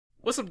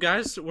What's up,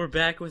 guys? We're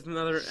back with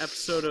another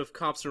episode of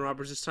Cops and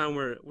Robbers. This time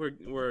we're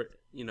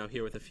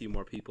here with a few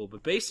more people.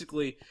 But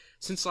basically,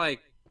 since I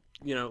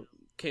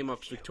came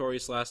up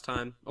victorious last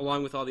time,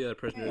 along with all the other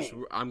prisoners,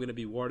 I'm gonna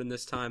be warden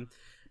this time.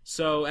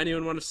 So,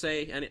 anyone want to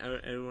say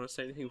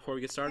anything before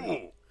we get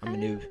started? I'm a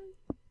noob.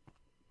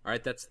 All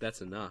right,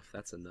 that's enough.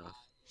 That's enough.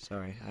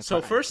 Sorry.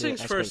 First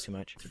things first. Too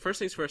much. First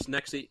things first.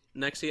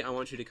 Nexy, I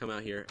want you to come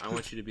out here. I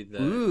want you to be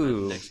the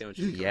Ooh. Nexy. I want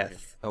you to come out here.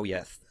 Yes. Oh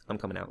yes. I'm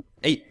coming out.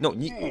 Hey, no,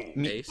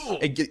 Ace.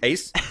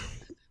 Ace.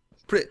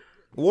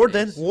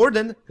 Warden.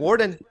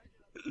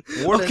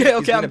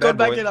 Okay, I'm going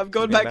back in. I'm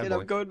going back in.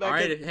 All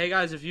right, hey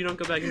guys, if you don't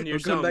go back into your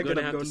cell, I'm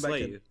gonna have to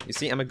slay you. You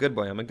see, I'm a good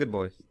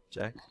boy.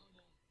 Jack.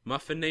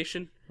 Muffin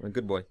Nation, I'm a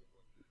good boy.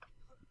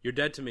 You're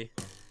dead to me.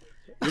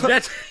 You're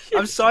dead.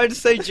 I'm sorry to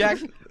say, Jack.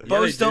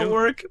 Bows don't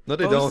work. No,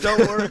 they Bows don't.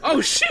 don't work. Oh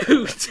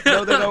shoot!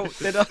 No, they don't.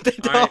 They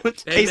don't. All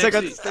right. Hey, Case, I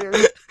got Nexy. the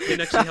stairs. Hey,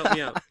 Nexy, help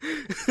me out.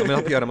 I'm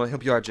gonna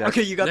help you out, Jack.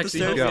 Okay, you got the Nexy,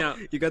 help stairs. me out.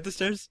 You got the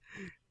stairs.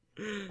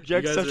 You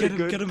Jack's guys such are- a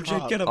good Get him,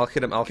 cop. Jake, get him.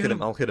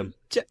 I'll hit him.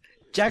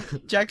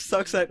 Jack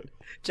sucks at.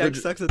 Jack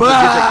sucks at.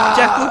 Bah!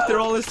 Jack, look, they're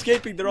all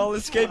escaping.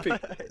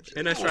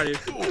 Hey, nice try, dude.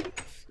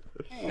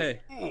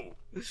 Hey,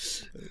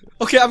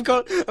 Okay, I'm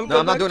going. No,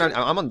 I'm not doing that.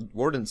 I'm on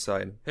Warden's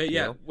side. hey, you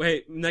yeah. know?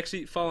 Wait,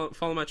 Nexy,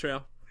 follow my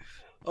trail.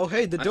 Oh,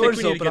 hey, the I think door's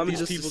we need to open. get I'm these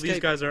just people. escaping.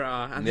 These guys are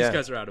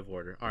Yeah. out of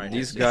order. All right,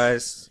 These Nexy.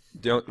 guys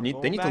they need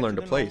Go to back learn to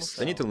the the place. normal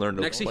They need to learn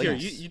the Nexy,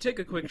 place. here, you take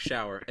a quick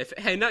shower.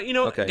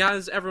 Okay.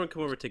 Guys, everyone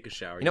come over, take a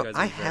shower. You know, guys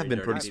I are very have been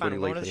dirty pretty people. sweaty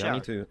Fine, go to lately.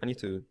 the I need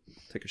to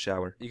take a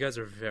shower. You guys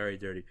are very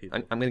dirty people.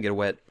 I'm gonna get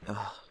wet.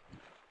 Ugh.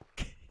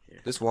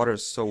 This water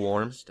is so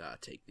warm. Just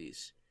take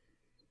these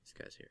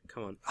guys here.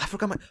 Come on. I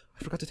forgot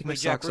to take my Wait,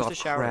 Jack, socks where's off. the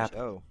showers? Crap.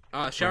 Oh.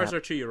 Showers Crap. are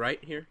to your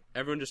right here.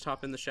 Everyone just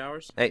hop in the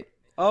showers. Hey,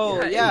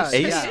 Oh Yeah, yeah,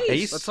 Ace, yeah.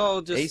 Ace, Let's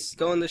all just Ace.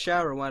 go in the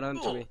shower. Why don't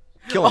we?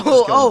 kill him.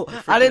 let's kill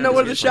him. I didn't know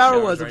where Freaking the out. shower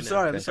Showers was. right I'm now.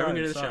 sorry. Okay. I'm sorry. Everyone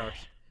get I'm in the sorry.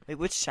 showers. Wait,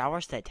 which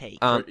showers that take?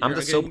 I'm You're the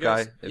getting soap you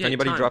guy. guys- If yeah,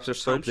 anybody time- drops their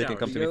soap, time they can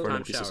come to me showers. for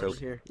Time a piece of showers. soap.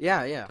 Here.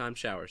 Yeah, yeah. Time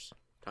showers.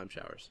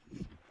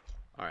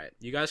 All right,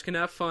 you guys can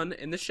have fun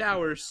in the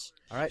showers.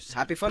 All right.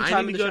 Happy fun I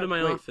time. need in to the go to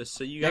shower. my Wait, office,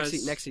 so you guys.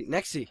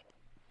 Nexy.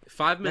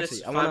 5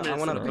 minutes. Nexy, 5 I minutes.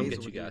 wanna and I'll come bathe get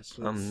you with guys.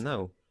 you.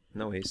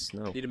 No, Ace,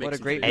 no. Need to make What a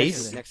some great food.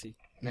 Ace? Nexy.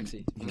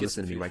 You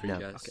listen to me right For you now.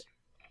 guys. Okay.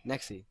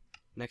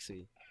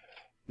 Nexy.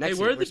 Hey,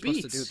 where are we're the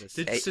supposed to beats?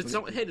 do this.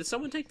 Did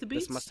someone take the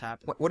beats? This must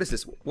happen. What is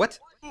this? What?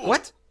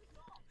 What?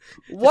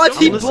 What?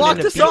 He I'm listening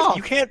blocked to us beats. off.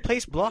 You can't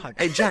place blocks.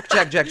 Hey, Jack.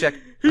 Jack.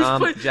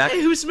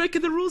 Hey, who's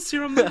making the rules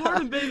here? I'm the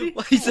warden, baby.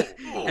 Well, he's a,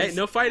 Hey,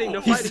 no fighting, no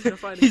he's,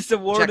 fighting. he's the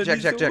warden.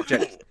 Jack.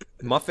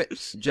 Muffin.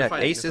 Jack.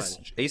 fighting, Ace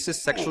you're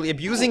is sexually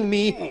abusing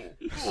me.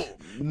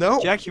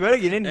 No. Jack, you better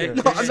get in Hey, here.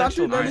 No, I'm not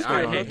doing all right, anything. all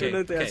right, I'm hey, not doing hey,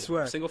 anything, I okay.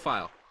 swear. Single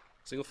file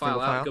Single out.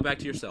 file? Go back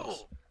to your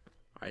cells.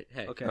 All right,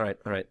 hey. Okay. All right.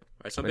 All right,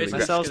 so Wait, basically, My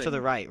Grab- cell's just to gonna-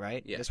 the right,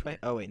 right? Yeah. This way?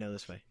 Oh, wait, no,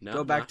 this way. No,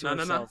 Go back to no, our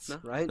no, cells, no.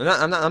 right? No,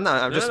 I'm not.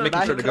 I'm just No, no, making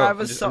no, sure to Could go. I have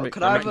a I'm just- cell? I'm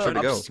Could I have making sure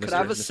to go. could I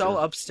have a Mr. cell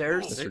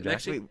upstairs? Mr.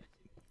 Next Jack. week.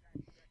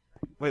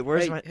 Wait,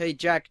 where's my... Hey,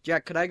 Jack.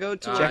 Could I go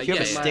to Jack, you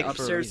have a my stick for a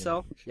upstairs reason.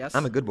 cell? Yes.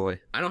 I'm a good boy.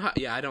 I don't have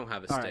a All stick.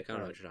 right, I don't know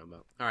all what you're talking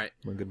about. All right,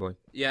 I'm a good boy.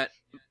 yeah,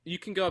 you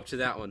can go up to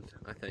that one.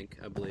 I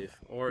believe,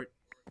 or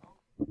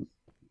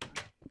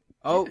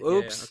Oh, yeah, yeah,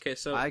 oops. okay,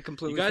 so I you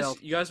completely guys, failed.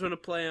 you guys want to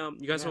play? You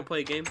guys Yeah. want to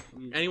play a game?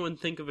 Anyone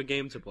think of a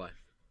game to play?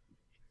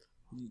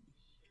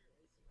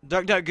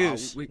 Duck, duck,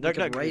 goose. We Duck,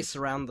 can duck, race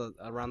goose. around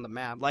the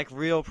map. Like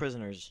real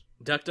prisoners.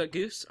 Duck, duck,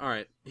 goose. All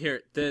right,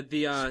 here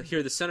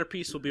the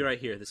centerpiece will be right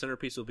here. The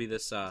centerpiece will be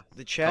this The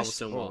chest?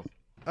 cobblestone wall.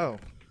 Oh.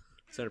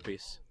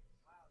 Centerpiece.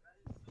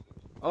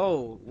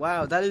 Oh,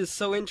 wow, that is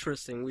so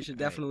interesting. We should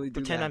definitely do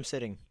Pretend that. I'm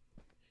sitting.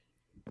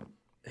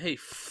 Hey,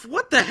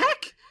 what the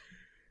heck?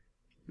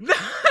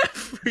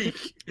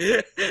 Freak!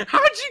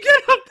 How'd you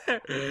get up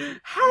there?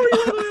 How are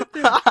you up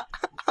there?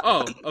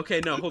 Oh,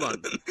 okay, no, hold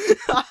on.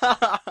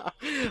 I'm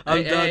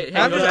Hey, done. hey,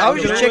 I was- go I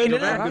was back, just go checking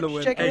back, it out. go I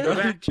was back. just checking Hey, it go out.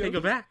 back. Hey, go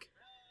back.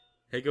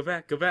 Hey, go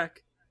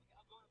back.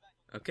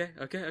 Okay.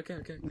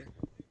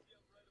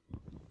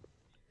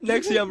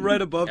 Nexy, I'm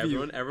right above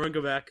you. Everyone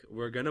go back.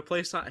 We're gonna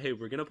play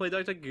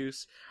Duck Duck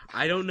Goose.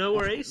 I don't know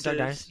where Ace Duck is.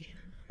 Dynasty.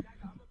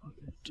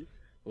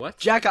 What?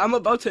 Jack, I'm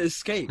about to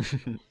escape.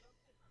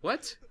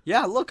 What?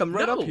 Yeah, look, I'm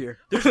right No, up here.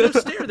 There's no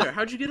stair there.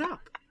 How'd you get up?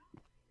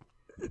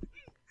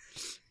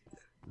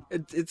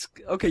 It's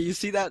okay. You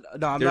see that?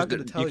 No, I'm There's not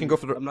gonna the- tell you you. can go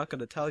for the- I'm not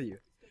gonna tell you.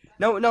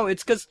 No,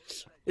 it's cause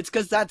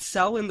that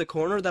cell in the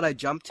corner that I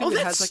jumped to, Oh, it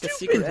that's has like a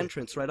stupid. secret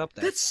entrance right up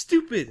there. That's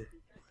stupid.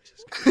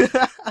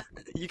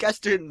 You guys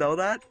didn't know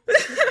that?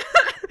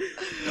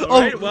 All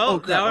right, well,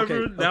 crap, now okay,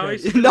 everyone, now okay.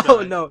 Ace is gonna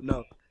die.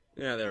 No.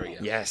 Yeah, there we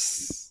go.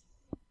 Yes.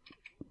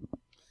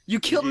 You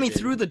killed me did.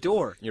 through the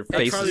door. Your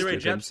Hey, face Carly is Rae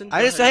stupid. Jepsen.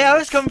 I go just ahead. say I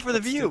was coming for the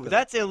That's view. stupid.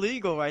 That's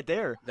illegal right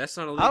there. That's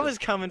not illegal. I was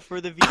coming for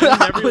the view. I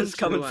need I everyone was to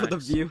coming for the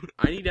relax. view.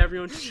 I need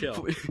everyone to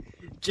chill,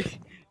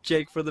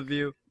 Jake for the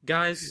view.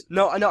 guys.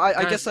 No, I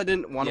Guys, guess I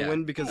didn't want to yeah.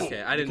 win because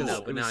Okay, I didn't because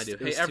know, but it now I was- do. it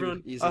Hey, was too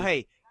everyone- easy. Oh,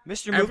 hey.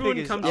 Mr. Everyone Moopig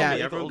is come to me,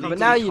 everyone come but to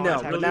now me. you know,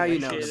 Contact but now me, you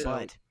know, appreciate so-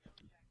 it.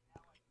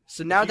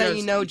 So now You that guys-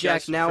 you know, you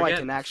Jack, guys now I forget-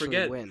 can actually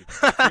forget- win.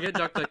 Forget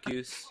Duck Duck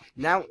Goose.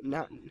 Now,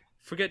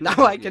 Forget. Now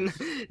I can.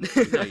 No,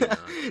 you're not.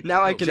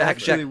 Now I No, can Jack,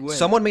 actually Jack, win.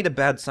 someone made a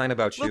bad sign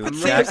about you. Look what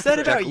Jack, Sam said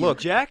about Jack, you, look.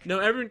 Jack. No,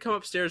 everyone come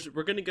upstairs.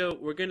 We're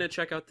gonna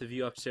check out the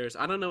view upstairs.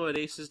 I don't know what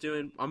Ace is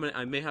doing.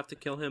 I may have to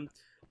kill him,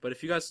 but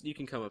if you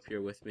can come up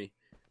here with me.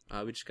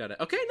 We just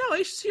gotta. Okay, no,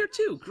 Ace is here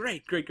too.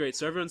 Great.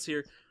 So everyone's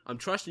here. I'm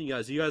trusting you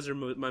guys. You guys are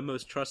my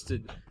most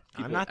trusted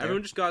people. I'm not there.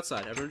 Everyone just go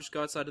outside. Everyone just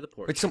go outside to the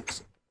porch.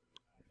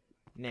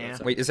 Nah.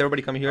 Wait, is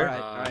everybody coming here?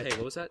 Alright. Hey,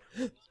 what was that?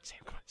 Sam,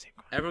 come on.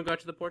 Everyone go out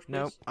to the porch, please.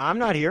 No, I'm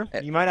not here.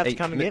 You might have to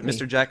come and get me.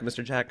 Mr. Jack,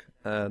 Mr. Jack,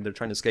 they're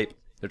trying to escape.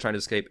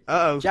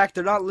 Uh-oh. Jack,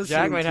 they're not listening.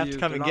 Jack might to have to you.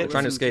 come They're and not get me. They're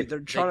trying to listening escape. They're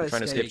trying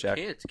to escape, Jack.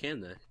 They can't,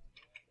 can they?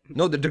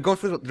 No, they're going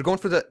for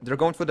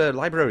the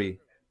library.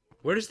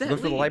 Where does that Go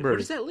lead? for the library. Where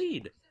does that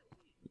lead?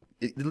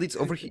 It leads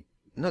over here.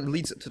 No, it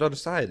leads to the other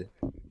side.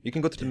 You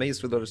can go to the maze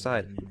to the other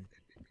side.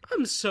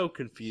 I'm so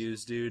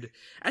confused, dude.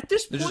 At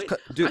this They're just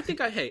point, dude. I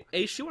think hey,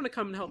 Ace, you want to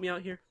come and help me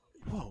out here?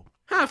 Whoa.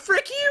 Ha,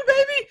 frick you,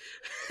 baby!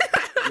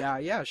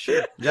 Yeah,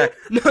 sure. Jack,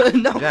 No,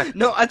 Jack.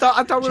 no. I thought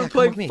we were Jack, come with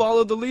playing me.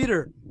 follow the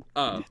leader.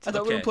 Oh, I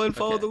thought we were playing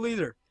follow the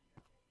leader.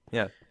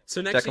 Yeah.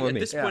 So Jack, next come thing, with at me.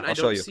 this Yeah, point, I'll I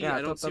show don't you. see. Yeah, I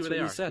I don't thought see that's where they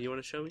what are. you said. You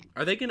want to show me?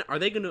 Are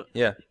they gonna?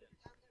 Yeah.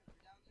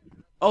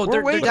 Oh, We're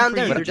they're waiting down for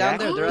there. you, They're down Jack.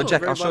 there. They're Oh, at the Jack,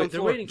 very I'll show bottom you. They're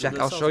floor. waiting for Jack,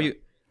 the I'll show you.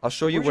 I'll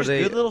show you We're where just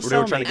they good little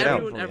were trying to get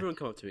out. Everyone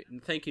come up to me.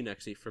 Thank you,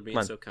 Nexy, for being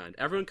Come on. so kind.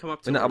 Everyone come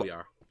up to No, where no, we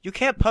are. You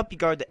can't puppy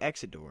guard the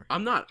exit door.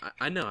 I'm not.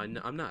 I'm not.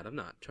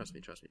 Trust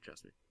me.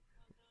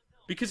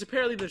 Because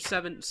apparently there's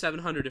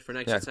 700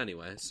 different exits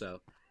anyway. So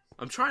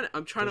I'm trying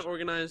to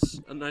organize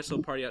a nice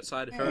little party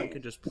outside. If everyone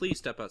can just please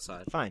step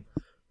outside. Fine.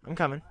 I'm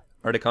coming.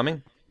 Are they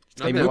coming?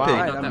 Not Hey, that- Wow,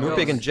 Moopig, that Moopig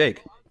was- and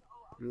Jake.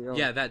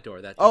 Yeah, that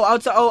door. Oh,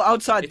 outside. Oh,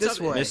 outside It's this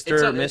up- way. It's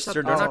Mister, up- Mister, it's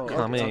they're up- not it's up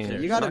coming.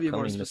 there. You gotta They're be not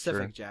more coming,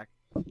 specific, Mister. Jack.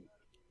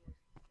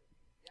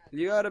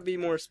 You gotta be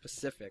more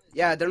specific.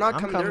 Yeah, they're not I'm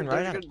coming. coming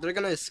right They're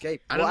gonna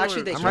escape. I Well, don't know actually,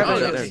 where- they I'm can't. right Oh,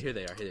 there. okay, here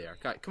they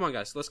are. Come on,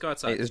 guys. Let's go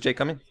outside. Hey, is Jake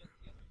coming?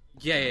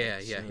 Yeah.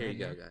 Here you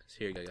go,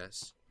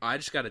 guys. Oh, I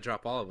just gotta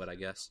drop all of it, I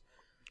guess.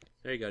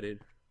 There you go, dude.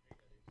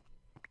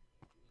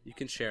 You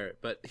can share it,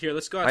 but here,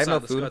 let's go I have outside. no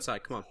Let's food. go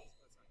outside. Come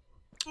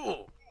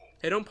on.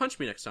 Hey, don't punch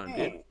me next time,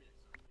 dude.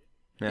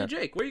 Yeah. Hey,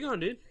 Jake, where you going,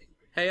 dude?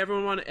 Hey,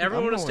 everyone want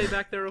to stay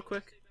back there real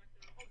quick?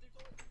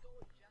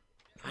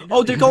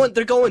 Oh, they're going.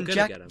 They're going. I'm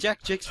gonna get him.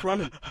 Jake's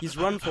running. He's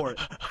running for it.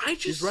 I He's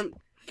just run.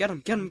 Get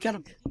him.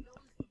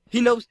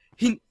 He knows.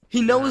 He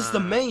knows the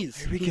Ah, maze.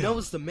 here we He go.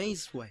 knows the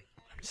maze way.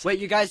 Wait,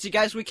 you guys,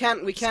 we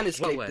can't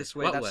escape way? this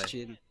way. What That's way?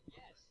 cheating.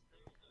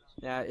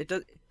 Yeah, it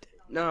does.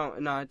 No,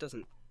 it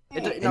doesn't.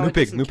 It, Hey, no, it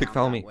Moopig, doesn't Moopig, count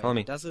follow that me, way. follow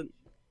me. Does it?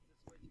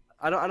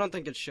 I don't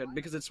think it should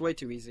because it's way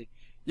too easy.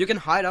 You can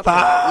hide up.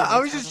 I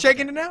was just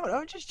checking it out.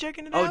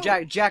 Oh,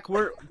 Jack,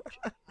 we're.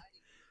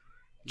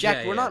 Jack,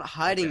 Yeah, we're yeah, not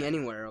hiding okay.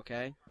 anywhere,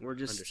 okay? We're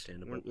just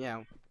Understandable.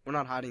 we're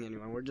not hiding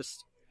anywhere. We're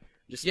just.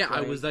 Yeah, I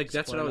playing- was like, just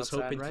that's what I playing was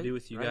outside, hoping to right? do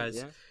with you Right, guys.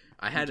 yeah.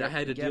 I had You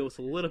to get- deal with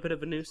a little bit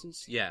of a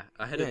nuisance. Yeah,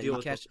 I had Yeah, to deal you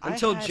with. catch- I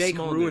until had Jake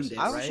small ruined nuisance. it.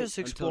 I was right? just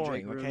Until Jake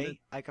exploring, ruined okay? it.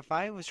 Like, if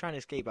I was trying to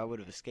escape, I would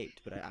have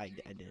escaped, but I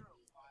didn't.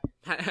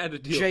 I had to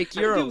deal. Jake, I had to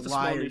you're deal a with a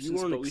small liar. You nuisance,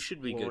 weren't but we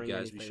should be good, exploring guys.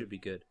 We anything. should be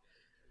good.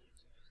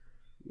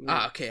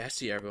 Ah, okay, I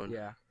see everyone.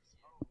 Yeah.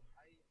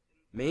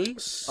 Me?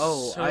 So-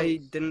 Oh, I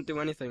didn't do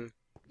anything.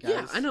 Guys.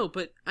 Yeah, I know,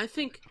 but I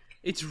think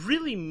it's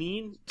really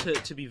mean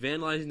to be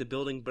vandalizing the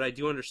building, but I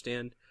do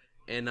understand.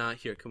 And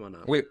here, come on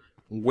up. Wait,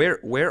 where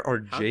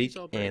are How Jake does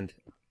all break? and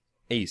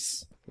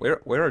Ace?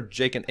 Where are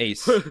Jake and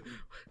Ace?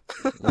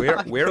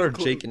 Where are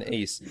Jake and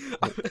Ace?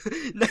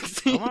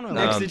 Nexy, I wanna-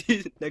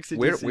 Nexy,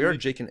 Where are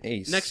Jake and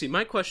Ace? Nexy,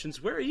 my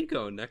question's where are you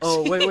going, Nexy?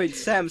 Oh, wait,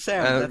 Sam,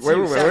 that's where-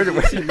 you, where- Sam.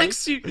 where-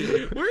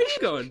 Nexy, where are you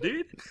going,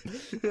 dude?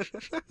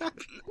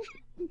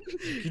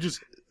 You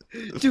just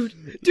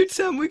Dude,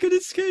 Sam, we can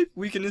escape.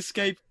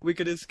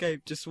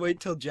 Just wait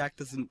till Jack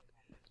doesn't.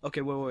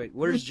 Okay, wait.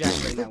 Where's Jack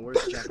right now?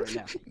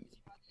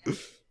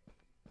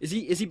 Is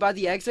he by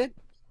the exit?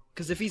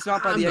 Because if he's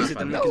not by I'm the not exit,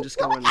 by then the we can just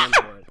go and run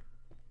for it.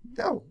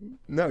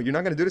 No, you're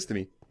not gonna do this to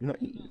me. You're not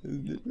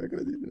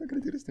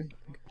gonna do this to me.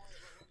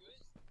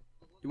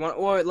 You want?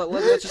 Or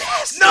let's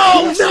just.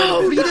 No!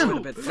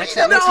 Freedom!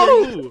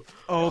 No!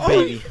 Oh,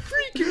 baby.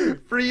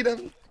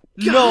 Freedom.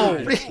 No!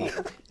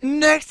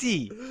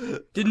 Nexy!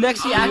 Did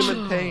Nexy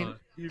actually? pain.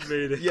 You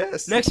made it.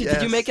 Yes. Nexy, did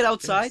you yes, make it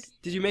outside? yes.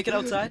 Did you make it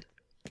outside?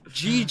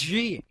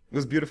 GG. It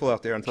was beautiful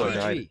out there until I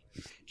died.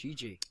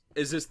 GG.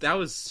 That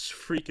was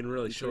freaking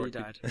really Until he short.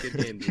 died. Good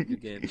game, dude.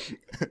 Good game.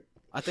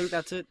 I think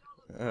that's it.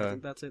 Uh,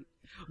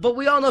 But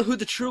we all know who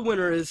the true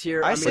winner is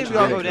here. I mean, say we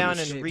all yeah, go yeah, down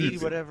yeah. and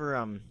read whatever,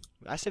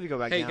 I say we go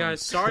back Hey down.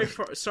 guys, sorry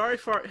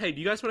for. Hey, do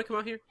you guys want to come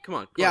out here? Come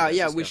on. Yeah, guys,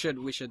 let's we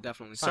go. should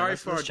definitely. Sorry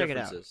let's- for let's our check it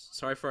out. differences.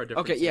 Sorry for our Okay,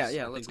 differences. yeah, I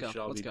think let's we go,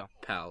 should all let's be go.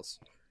 Pals.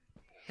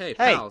 Hey,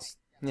 Hey. pals.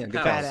 yeah,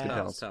 good Pals, pals, good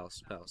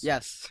pals. pals.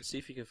 Yes. See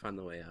if you can find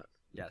the way out.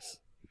 Yes.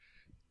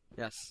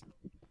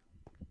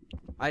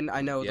 I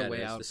know Yeah, the it way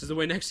is. out. This is the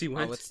way Nexy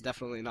went. Oh, it's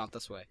definitely not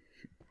this way.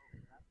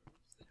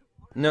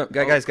 No,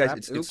 guys, crap.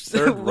 it's Oops.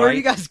 third Where are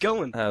you right. guys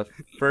going?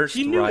 First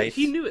he knew right. it.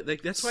 He knew it.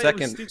 Like that's why it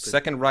was stupid.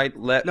 Second right.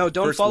 Left. No,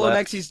 don't first follow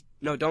left, Nexy's.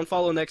 No, don't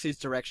follow Nexy's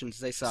directions.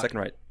 They suck. Second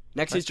right.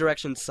 Nexy's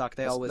directions suck.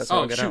 They always that's suck.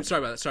 all Oh get shoot! out. Sorry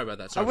about that. Sorry about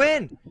that. I Sorry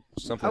about win.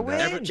 Something I like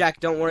that. win. Jack,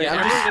 don't worry. Yeah, I'm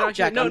everyone just, get out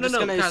Jack, here. No, I'm no, just no,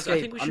 gonna guys, I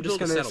escape. think we I'm should just build a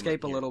gonna settlement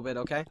escape a here. little bit,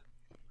 okay?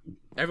 that.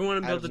 Everyone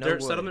Out build of a dirt nowhere.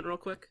 settlement real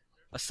quick.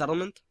 A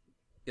settlement?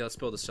 Yeah, let's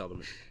build a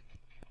settlement.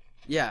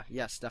 Yeah,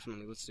 yes,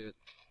 definitely. Let's do it.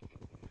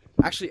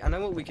 Actually, I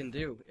know what we can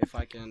do if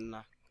I can.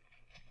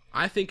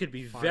 I think it'd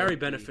be Fire very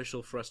the-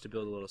 beneficial for us to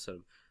build a little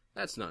settlement.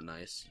 That's not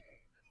nice.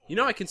 You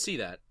know I can see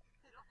that.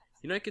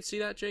 You know I can see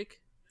that, Jake.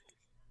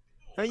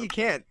 No, you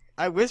can't.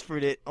 I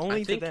whispered it only I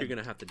to think them. you're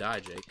gonna have to die,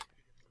 Jake.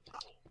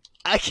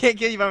 I can't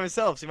kill you by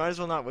myself, so you might as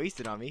well not waste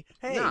it on me.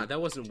 Hey. Nah, that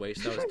wasn't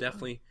waste. That was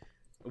definitely.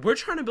 We're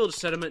trying to build a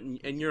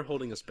settlement, and you're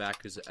holding us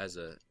back as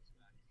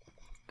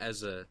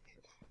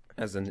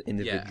As an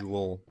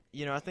individual.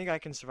 You know, I think I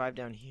can survive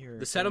down here.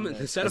 the settlement.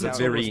 The and, settlement's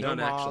very- almost No done.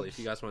 mobs. Actually, if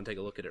you guys want to take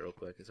a look at it real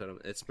quick,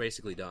 it's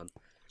basically done.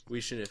 We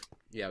should.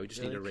 Yeah, we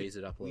just need to Really? raise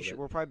it up a little bit.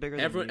 We're probably bigger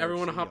than Everyone, New York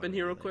everyone, City hop in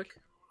here real already,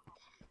 quick.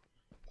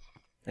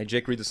 Hey,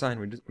 Jake, read the sign.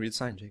 Read the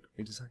sign, Jake.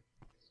 Read the sign.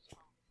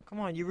 like. Come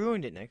on, you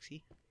ruined it,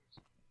 Nexy.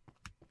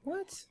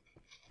 What?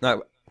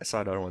 No, I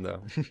saw another one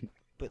though.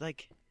 But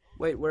like,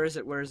 Wait, where is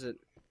it? Where is it?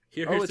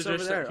 Here, Oh, here's it's the over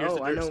dirt, there. here's Oh,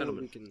 the I dirt know what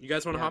settlement. we can. You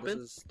guys want to Yeah, hop this in?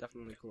 is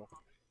definitely cool.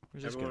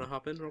 where's this Everyone want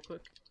going? to hop in real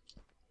quick?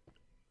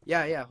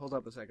 Yeah, yeah. Hold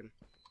up a second.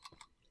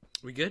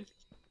 We good?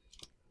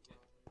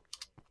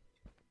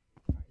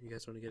 You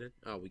guys want to get in?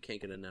 Oh, we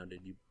can't get in now,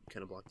 dude. You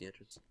kind of blocked the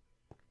entrance.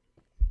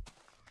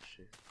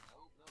 Shit.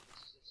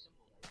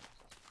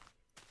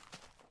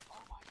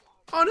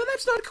 Oh no,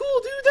 that's not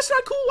cool, dude. That's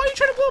not cool. Why are you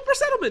trying to blow up our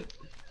settlement?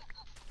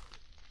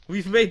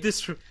 We made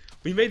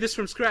this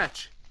from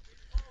scratch.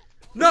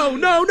 No,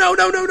 no, no,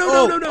 no, no, no,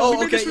 no, no, no. Oh, We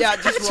made okay, this from yeah,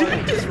 scratch. just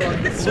run.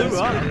 Just run. Blew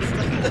up.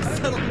 The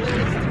settlement